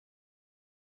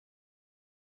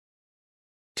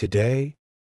Today,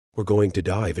 we're going to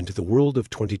dive into the world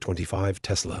of 2025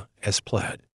 Tesla S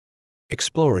Plaid,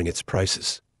 exploring its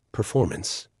prices,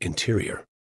 performance, interior,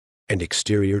 and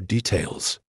exterior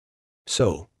details.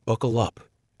 So, buckle up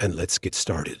and let's get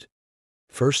started.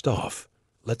 First off,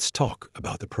 let's talk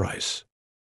about the price.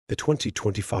 The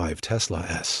 2025 Tesla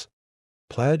S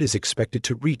Plaid is expected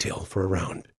to retail for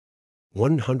around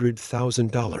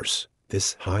 $100,000.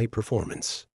 This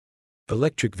high-performance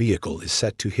electric vehicle is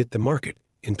set to hit the market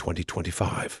in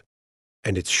 2025,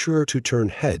 and it's sure to turn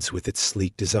heads with its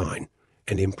sleek design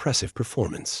and impressive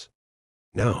performance.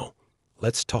 Now,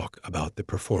 let's talk about the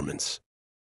performance.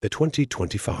 The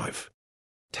 2025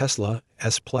 Tesla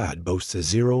S Plaid boasts a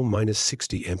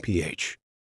 0-60 mph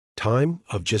time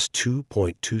of just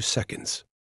 2.2 seconds,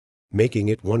 making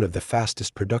it one of the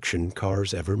fastest production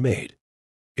cars ever made.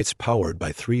 It's powered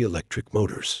by 3 electric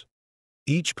motors,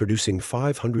 each producing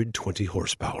 520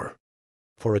 horsepower,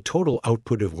 for a total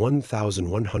output of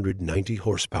 1,190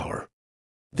 horsepower.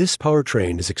 This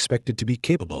powertrain is expected to be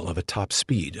capable of a top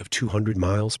speed of 200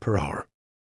 miles per hour.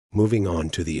 Moving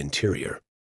on to the interior.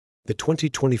 The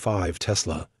 2025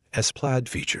 Tesla S Plaid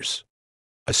features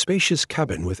a spacious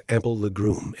cabin with ample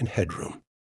legroom and headroom.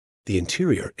 The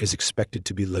interior is expected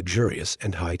to be luxurious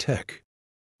and high-tech,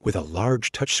 with a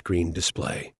large touchscreen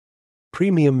display,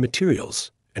 premium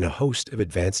materials, and a host of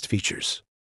advanced features.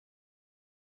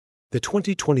 The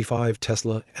 2025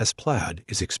 Tesla S Plaid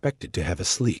is expected to have a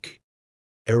sleek,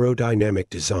 aerodynamic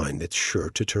design that's sure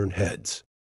to turn heads.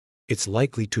 It's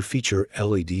likely to feature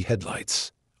LED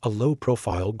headlights, a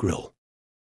low-profile grille,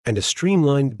 and a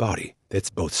streamlined body that's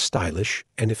both stylish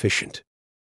and efficient.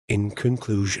 In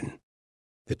conclusion,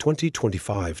 the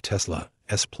 2025 Tesla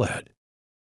S Plaid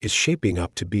is shaping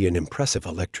up to be an impressive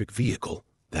electric vehicle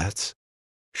that's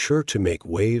sure to make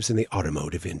waves in the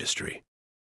automotive industry.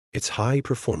 Its high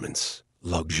performance,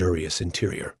 luxurious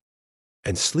interior,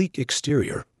 and sleek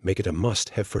exterior make it a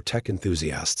must-have for tech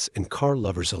enthusiasts and car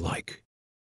lovers alike.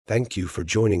 Thank you for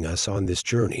joining us on this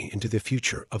journey into the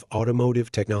future of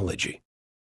automotive technology.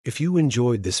 If you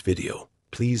enjoyed this video,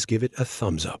 please give it a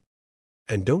thumbs up.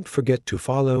 And don't forget to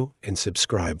follow and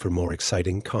subscribe for more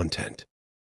exciting content.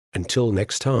 Until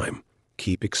next time,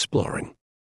 keep exploring.